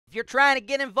If you're trying to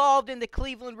get involved in the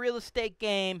Cleveland real estate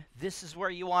game, this is where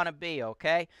you want to be,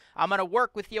 okay? I'm going to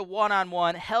work with you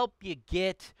one-on-one, help you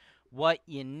get what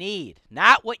you need.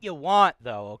 Not what you want,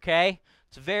 though, okay?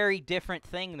 It's a very different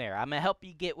thing there. I'm going to help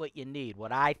you get what you need,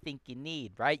 what I think you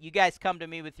need, right? You guys come to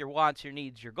me with your wants, your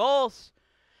needs, your goals.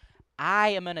 I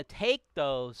am going to take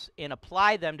those and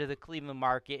apply them to the Cleveland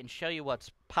market and show you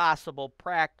what's possible,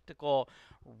 practical,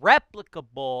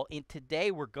 replicable. And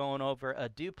today we're going over a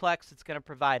duplex that's going to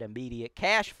provide immediate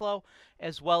cash flow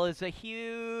as well as a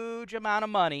huge amount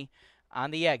of money on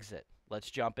the exit.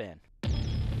 Let's jump in.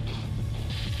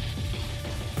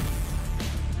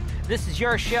 This is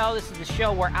your show. This is the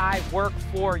show where I work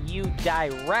for you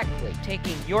directly,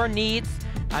 taking your needs.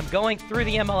 I'm going through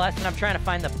the MLS and I'm trying to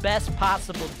find the best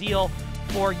possible deal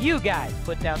for you guys.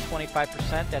 Put down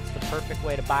 25%. That's the perfect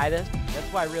way to buy this.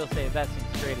 That's why real estate investing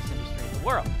is the greatest industry in the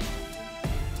world.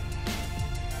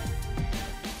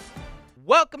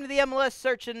 Welcome to the MLS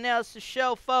Search Analysis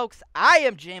Show, folks. I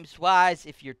am James Wise.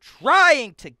 If you're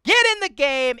trying to get in the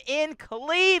game in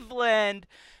Cleveland,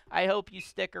 I hope you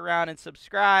stick around and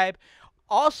subscribe.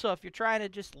 Also, if you're trying to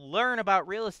just learn about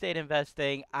real estate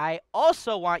investing, I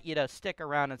also want you to stick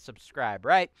around and subscribe,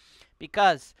 right?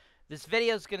 Because this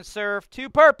video is going to serve two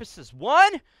purposes.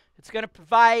 One, it's going to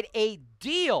provide a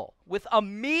deal with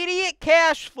immediate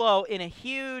cash flow and a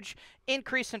huge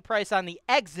increase in price on the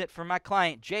exit for my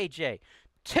client, JJ.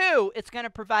 Two, it's going to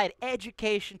provide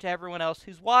education to everyone else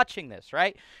who's watching this,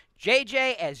 right?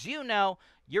 JJ, as you know,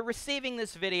 you're receiving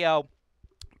this video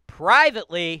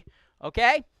privately,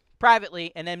 okay?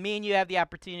 Privately, and then me and you have the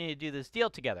opportunity to do this deal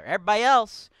together. Everybody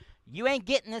else, you ain't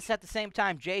getting this at the same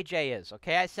time JJ is,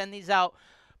 okay? I send these out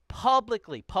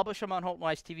publicly, publish them on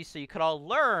HoltonWiseTV so you could all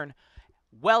learn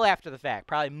well after the fact,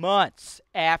 probably months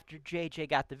after JJ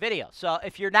got the video. So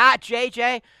if you're not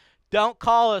JJ, don't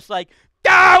call us like,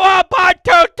 I want to buy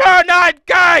 229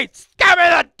 gates! Give me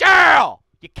the deal!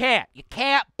 You can't. You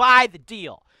can't buy the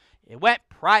deal. It went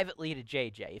privately to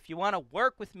JJ. If you want to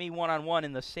work with me one-on-one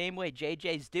in the same way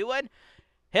JJ's doing,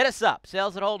 hit us up,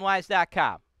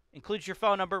 sales@HoltonWise.com. Includes your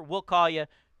phone number. We'll call you,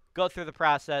 go through the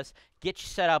process, get you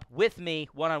set up with me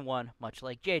one-on-one, much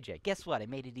like JJ. Guess what? I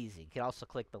made it easy. You can also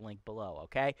click the link below,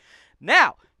 okay?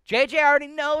 Now, JJ already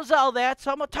knows all that, so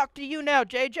I'm going to talk to you now,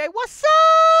 JJ. What's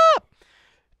up?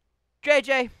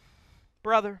 JJ,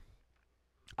 brother,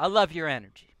 I love your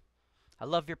energy. I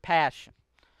love your passion.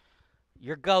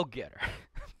 You're a go-getter.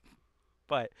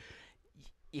 But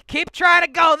you keep trying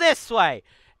to go this way,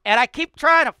 and I keep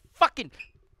trying to fucking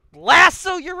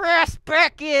lasso your ass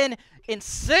back in and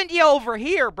send you over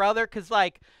here, brother, because,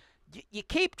 like, you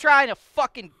keep trying to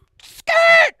fucking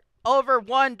skirt over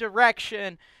one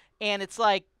direction, and it's,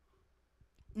 like,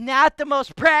 not the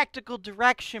most practical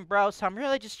direction, bro, so I'm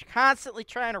really just constantly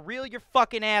trying to reel your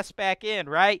fucking ass back in,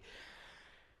 right?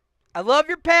 I love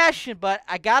your passion, but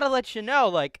I gotta let you know,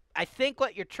 like, I think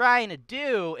what you're trying to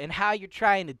do and how you're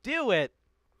trying to do it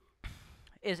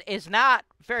is not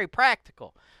very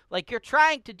practical. Like, you're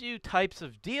trying to do types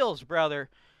of deals, brother,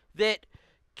 that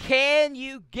can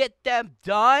you get them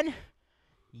done?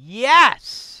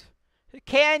 Yes.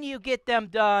 Can you get them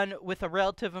done with a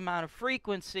relative amount of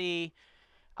frequency?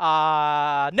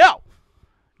 No.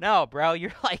 No, bro,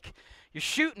 you're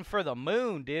shooting for the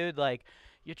moon, dude. Like,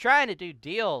 you're trying to do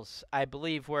deals, I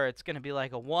believe, where it's going to be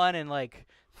like a 1 in, like,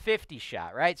 50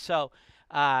 shot, right? So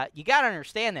you got to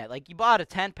understand that. Like, you bought a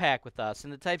 10-pack with us,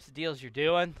 and the types of deals you're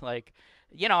doing, like,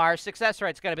 you know, our success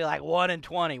rate's going to be like 1 in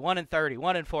 20, 1 in 30,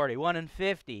 1 in 40, 1 in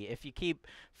 50 if you keep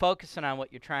focusing on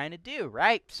what you're trying to do,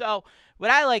 right? So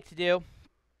what I like to do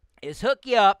is hook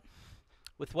you up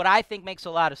with what I think makes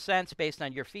a lot of sense based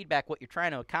on your feedback, what you're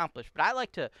trying to accomplish. But I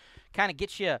like to kind of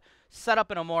get you set up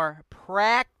in a more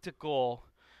practical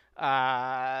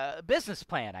business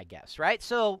plan, I guess, right?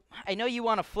 So I know you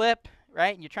want to flip,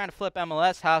 right? And you're trying to flip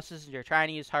MLS houses, and you're trying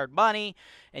to use hard money,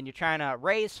 and you're trying to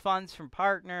raise funds from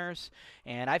partners.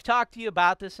 And I've talked to you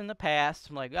about this in the past.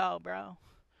 I'm like, oh, bro,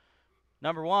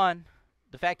 number one,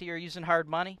 the fact that you're using hard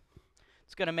money,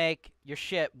 it's going to make your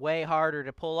shit way harder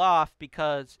to pull off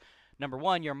because, number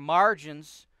one, your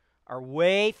margins are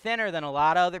way thinner than a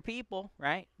lot of other people,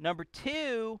 right? Number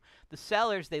two, the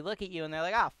sellers, they look at you and they're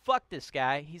like, ah, fuck this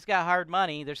guy. He's got hard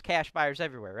money. There's cash buyers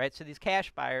everywhere, right? So these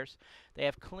cash buyers, they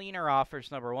have cleaner offers,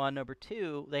 number one. Number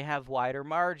two, they have wider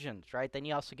margins, right? Then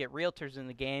you also get realtors in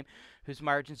the game whose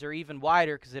margins are even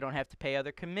wider because they don't have to pay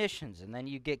other commissions. And then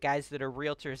you get guys that are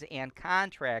realtors and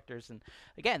contractors. And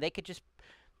again, they could just,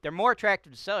 they're more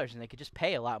attractive to sellers, and they could just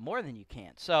pay a lot more than you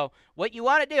can. So what you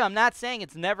want to do, I'm not saying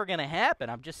it's never going to happen.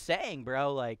 I'm just saying,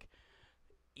 bro, like,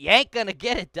 you ain't going to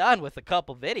get it done with a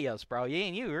couple videos, bro. You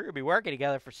and you are going to be working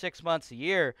together for 6 months a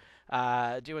year,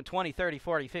 doing 20, 30,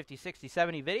 40, 50, 60,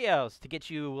 70 videos to get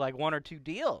you like 1 or 2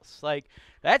 deals. Like,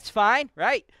 that's fine,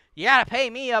 right? You got to pay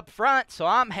me up front, so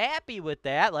I'm happy with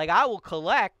that. Like, I will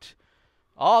collect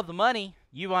all the money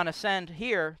you want to send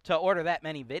here to order that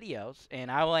many videos,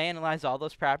 and I will analyze all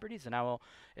those properties, and I will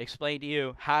explain to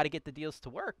you how to get the deals to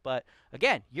work. But,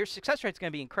 again, your success rate is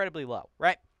going to be incredibly low,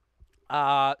 right?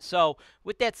 So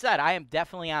with that said, I am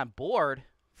definitely on board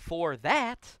for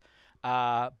that.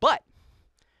 But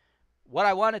what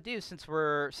I want to do, since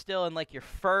we're still in like your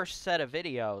first set of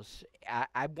videos,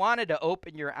 I wanted to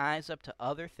open your eyes up to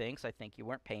other things I think you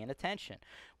weren't paying attention.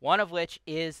 One of which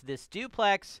is this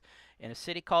duplex in a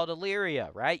city called Elyria,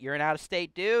 right? You're an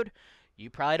out-of-state dude. You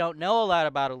probably don't know a lot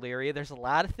about Elyria. There's a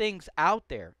lot of things out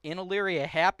there in Elyria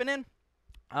happening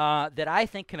that I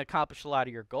think can accomplish a lot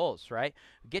of your goals, right?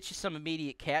 Get you some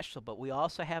immediate cash flow, but we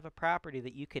also have a property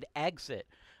that you could exit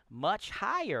much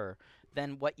higher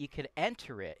than what you could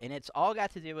enter it. And it's all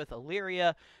got to do with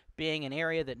Elyria being an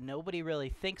area that nobody really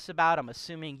thinks about. I'm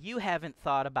assuming you haven't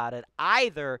thought about it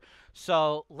either.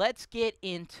 So let's get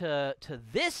into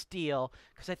this deal,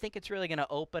 because I think it's really going to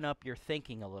open up your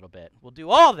thinking a little bit. We'll do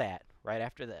all that right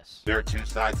after this. There are 2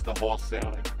 sides to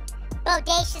wholesaling.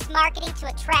 Bodacious marketing to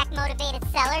attract motivated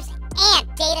sellers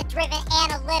and data-driven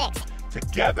analytics.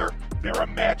 Together, they're a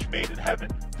match made in heaven.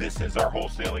 This is our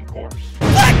wholesaling course. Click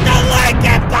the link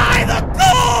and buy the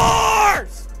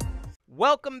course!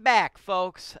 Welcome back,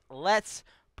 folks. Let's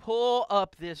pull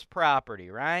up this property,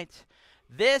 right?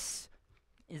 This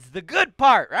is the good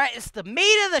part, right? It's the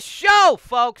meat of the show,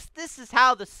 folks. This is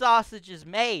how the sausage is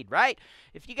made, right?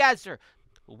 If you guys are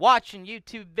watching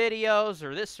YouTube videos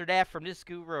or this or that from this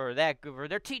guru or that guru,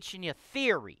 they're teaching you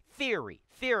theory.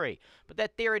 But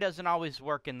that theory doesn't always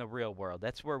work in the real world.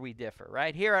 That's where we differ,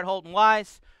 right? Here at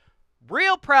HoltonWise,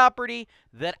 real property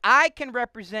that I can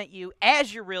represent you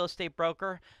as your real estate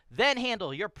broker, then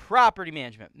handle your property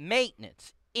management,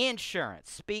 maintenance, insurance.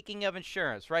 Speaking of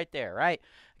insurance, right there, right?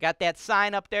 Got that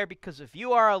sign up there because if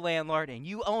you are a landlord and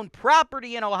you own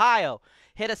property in Ohio,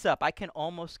 hit us up. I can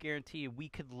almost guarantee you we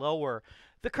could lower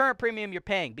the current premium you're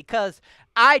paying, because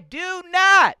I do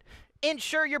not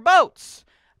insure your boats.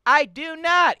 I do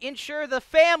not insure the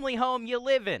family home you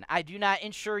live in. I do not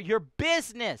insure your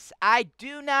business. I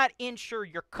do not insure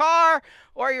your car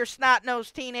or your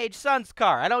snot-nosed teenage son's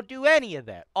car. I don't do any of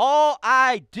that. All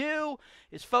I do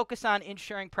is focus on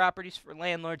insuring properties for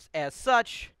landlords as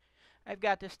such. I've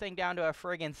got this thing down to a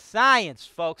friggin' science,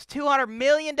 folks. $200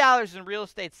 million in real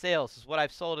estate sales is what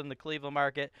I've sold in the Cleveland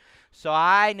market. So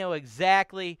I know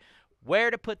exactly where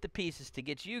to put the pieces to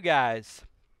get you guys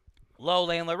low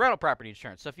landlord rental property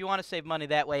insurance. So if you want to save money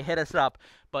that way, hit us up.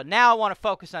 But now I want to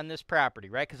focus on this property,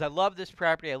 right? Because I love this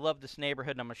property. I love this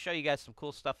neighborhood, and I'm going to show you guys some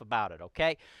cool stuff about it,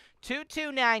 okay?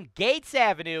 229 Gates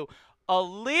Avenue,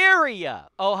 Elyria,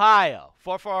 Ohio,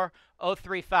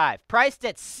 44035. Priced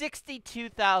at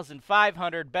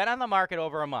 $62,500. Been on the market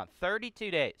over a month,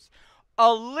 32 days.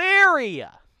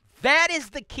 Elyria. That is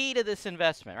the key to this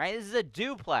investment, right? This is a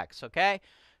duplex, okay?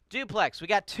 Duplex. We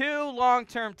got 2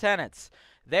 long-term tenants.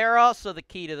 They're also the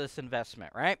key to this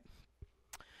investment, right?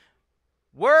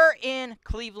 We're in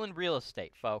Cleveland real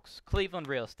estate, folks. Cleveland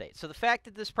real estate. So the fact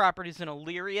that this property is in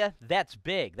Elyria, that's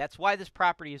big. That's why this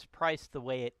property is priced the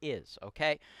way it is,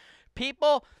 okay?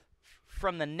 People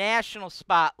from the national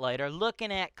spotlight are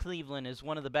looking at Cleveland as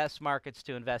one of the best markets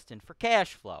to invest in for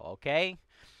cash flow, okay?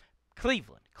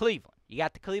 Cleveland. You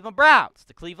got the Cleveland Browns,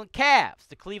 the Cleveland Cavs,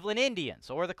 the Cleveland Indians,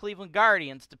 or the Cleveland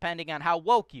Guardians, depending on how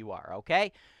woke you are,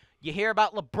 okay? You hear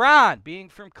about LeBron being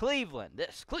from Cleveland.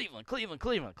 This, Cleveland Rock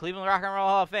and Roll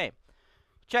Hall of Fame.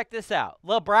 Check this out.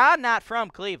 LeBron not from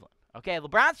Cleveland, okay?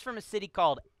 LeBron's from a city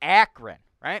called Akron,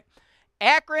 right?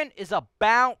 Akron is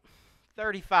about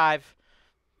 35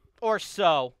 or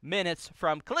so minutes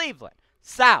from Cleveland.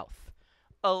 South.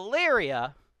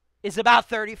 Elyria is about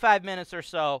 35 minutes or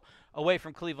so away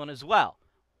from Cleveland as well.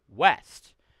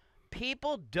 West.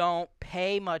 People don't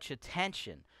pay much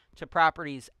attention to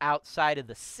properties outside of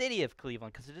the city of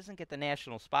Cleveland because it doesn't get the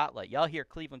national spotlight. Y'all hear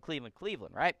Cleveland,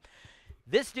 right?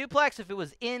 This duplex, if it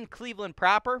was in Cleveland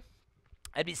proper,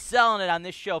 I'd be selling it on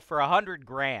this show for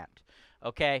 $100,000.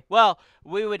 Okay? Well,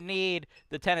 we would need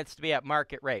the tenants to be at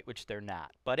market rate, which they're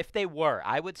not. But if they were,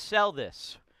 I would sell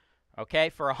this, okay,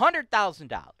 for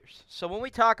 $100,000. So when we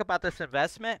talk about this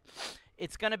investment,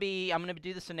 it's going to be, I'm going to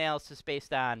do this analysis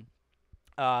based on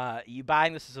you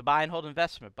buying this as a buy and hold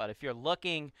investment. But if you're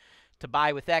looking to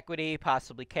buy with equity,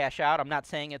 possibly cash out, I'm not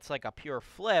saying it's like a pure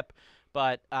flip,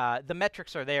 But the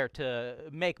metrics are there to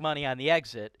make money on the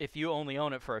exit if you only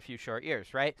own it for a few short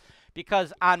years, right?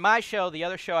 Because on my show, the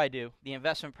other show I do, the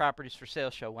Investment Properties for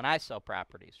Sale show, when I sell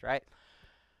properties, right?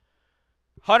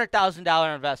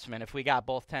 $100,000 investment if we got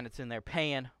both tenants in there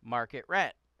paying market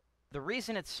rent. The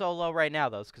reason it's so low right now,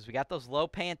 though, is because we got those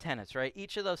low-paying tenants, right?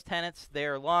 Each of those tenants,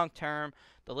 they're long-term.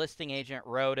 The listing agent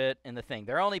wrote it in the thing.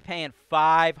 They're only paying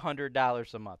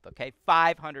 $500 a month, okay?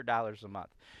 $500 a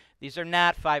month. These are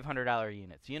not $500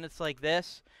 units. Units like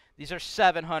this, these are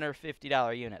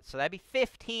 $750 units. So that'd be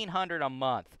 $1,500 a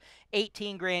month,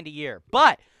 18 grand a year.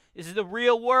 But this is the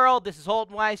real world. This is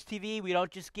HoltonWiseTV. We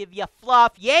don't just give you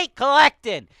fluff. You ain't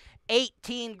collecting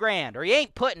 18 grand, or you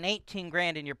ain't putting 18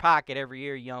 grand in your pocket every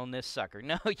year you own this sucker.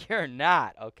 No, you're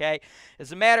not, okay?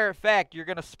 As a matter of fact, you're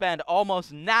going to spend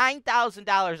almost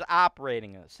 $9,000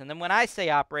 operating this. And then when I say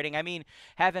operating, I mean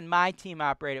having my team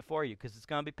operate it for you, because it's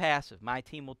going to be passive. My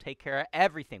team will take care of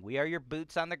everything. We are your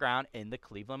boots on the ground in the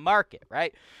Cleveland market,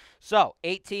 right? So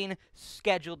 18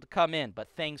 scheduled to come in, but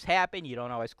things happen. You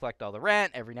don't always collect all the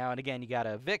rent. Every now and again, you got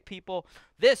to evict people,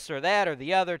 this or that or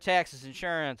the other, taxes,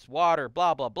 insurance, water,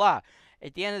 blah, blah, blah.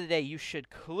 At the end of the day, you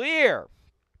should clear,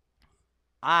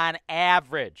 on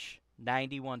average,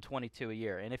 $91.22 a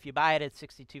year. And if you buy it at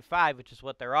 $62.5, which is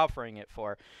what they're offering it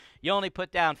for, you only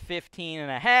put down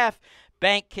 $15.5.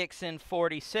 Bank kicks in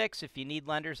 $46. If you need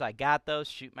lenders, I got those.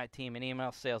 Shoot my team an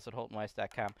email,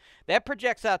 sales@HoltonWise.com. That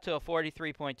projects out to a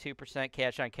 43.2%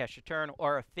 cash-on-cash return,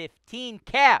 or a 15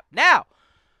 cap. Now,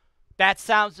 that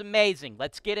sounds amazing.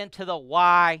 Let's get into the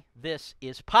why this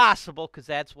is possible, because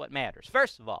that's what matters.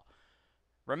 First of all,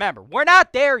 remember, we're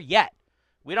not there yet.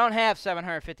 We don't have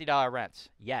 $750 rents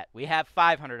yet. We have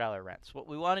 $500 rents. What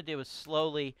we want to do is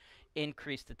slowly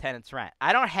increase the tenant's rent.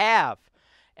 I don't have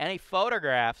any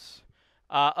photographs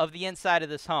of the inside of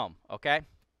this home, okay?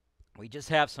 We just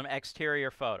have some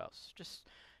exterior photos. Just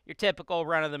your typical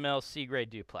run-of-the-mill C-grade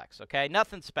duplex, okay?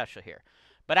 Nothing special here.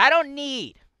 But I don't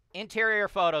need interior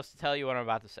photos to tell you what I'm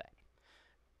about to say.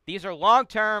 These are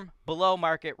long-term,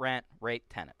 below-market rent rate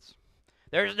tenants.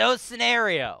 There's no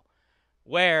scenario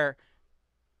where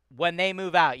when they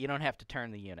move out, you don't have to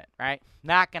turn the unit, right?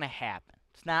 Not going to happen.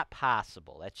 It's not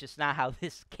possible. That's just not how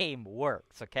this game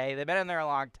works, okay? They've been in there a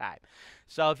long time.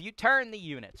 So if you turn the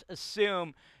units,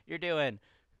 assume you're doing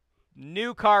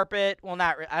new carpet. Well,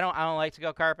 I don't like to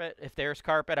go carpet. If there's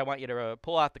carpet, I want you to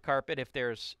pull out the carpet. If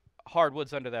there's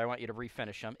hardwoods under there, I want you to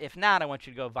refinish them. If not, I want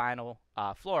you to go vinyl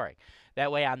flooring.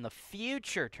 That way, on the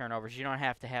future turnovers, you don't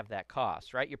have to have that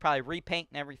cost, right? You're probably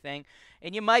repainting everything,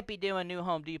 and you might be doing new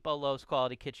Home Depot, Lowe's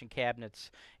quality kitchen cabinets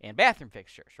and bathroom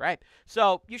fixtures, right?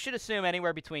 So you should assume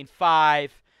anywhere between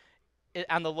 5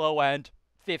 on the low end,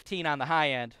 15 on the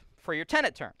high end for your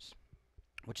tenant turns,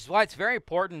 which is why it's very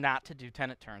important not to do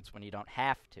tenant turns when you don't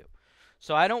have to.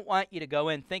 So I don't want you to go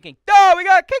in thinking, oh, we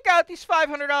got to kick out these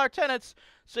 $500 tenants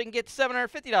so you can get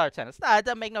 $750 tenants. No, it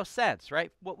doesn't make no sense, right?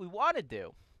 What we want to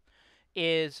do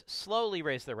is slowly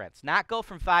raise the rents. Not go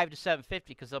from $5 to $750,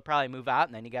 because they'll probably move out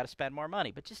and then you got to spend more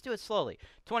money. But just do it slowly.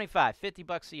 $25,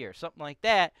 $50 a year, something like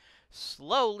that.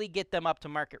 Slowly get them up to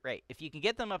market rate. If you can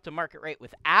get them up to market rate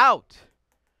without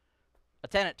a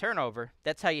tenant turnover,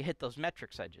 that's how you hit those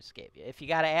metrics I just gave you. If you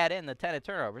got to add in the tenant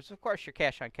turnovers, of course your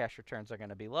cash-on-cash returns are going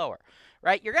to be lower,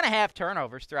 right? You're going to have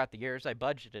turnovers throughout the years. I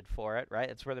budgeted for it, right?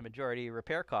 That's where the majority of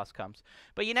repair cost comes.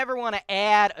 But you never want to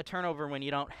add a turnover when you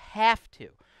don't have to,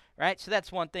 right? So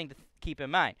that's one thing to keep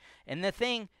in mind. And the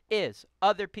thing is,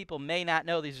 other people may not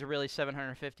know these are really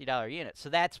 $750 units. So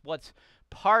that's what's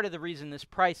part of the reason this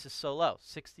price is so low,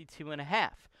 $62.5.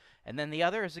 And then the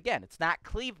other is, again, it's not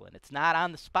Cleveland. It's not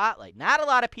on the spotlight. Not a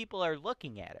lot of people are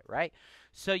looking at it, right?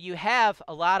 So you have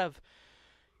a lot of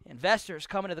investors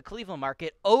coming to the Cleveland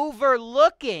market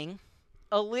overlooking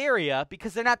Elyria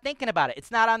because they're not thinking about it.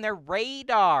 It's not on their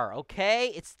radar, okay?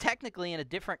 It's technically in a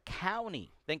different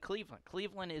county than Cleveland.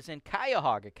 Cleveland is in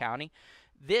Cuyahoga County.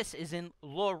 This is in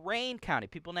Lorain County.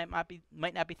 People might not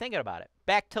be thinking about it.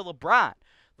 Back to LeBron.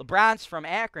 LeBron's from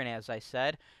Akron, as I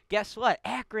said. Guess what?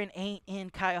 Akron ain't in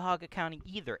Cuyahoga County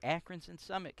either. Akron's in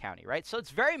Summit County, right? So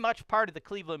it's very much part of the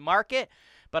Cleveland market,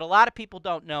 but a lot of people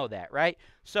don't know that, right?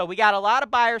 So we got a lot of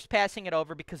buyers passing it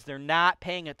over because they're not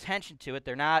paying attention to it.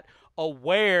 They're not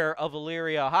aware of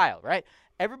Elyria, Ohio, right?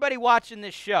 Everybody watching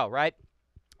this show, right?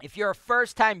 If you're a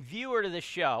first-time viewer to this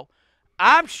show,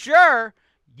 I'm sure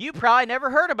you probably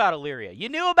never heard about Elyria. You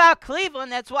knew about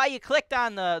Cleveland. That's why you clicked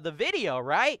on the video,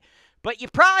 right? But you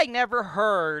probably never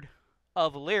heard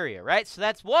of Elyria, right? So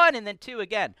that's one. And then two,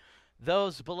 again,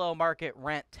 those below market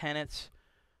rent tenants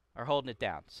are holding it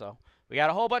down. So we got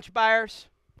a whole bunch of buyers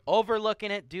overlooking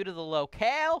it due to the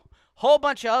locale whole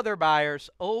bunch of other buyers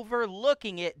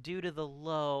overlooking it due to the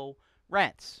low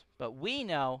rents. But we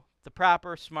know the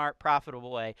proper, smart,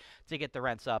 profitable way to get the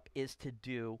rents up is to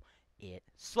do it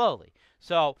slowly.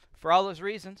 So for all those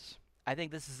reasons, I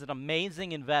think this is an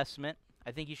amazing investment.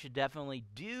 I think you should definitely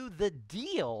do the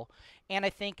deal, and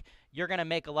I think you're going to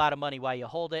make a lot of money while you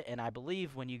hold it, and I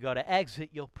believe when you go to exit,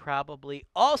 you'll probably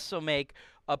also make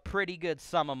a pretty good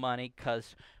sum of money,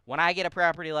 because when I get a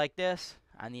property like this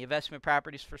on the Investment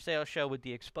Properties for Sale show with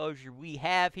the exposure we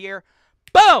have here,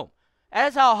 boom!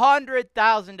 That's a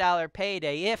 $100,000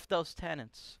 payday if those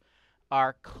tenants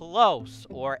are close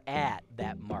or at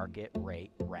that market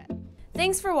rate rent.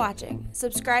 Thanks for watching.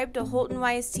 Subscribe to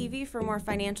HoltonWiseTV for more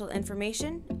financial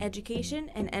information, education,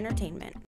 and entertainment.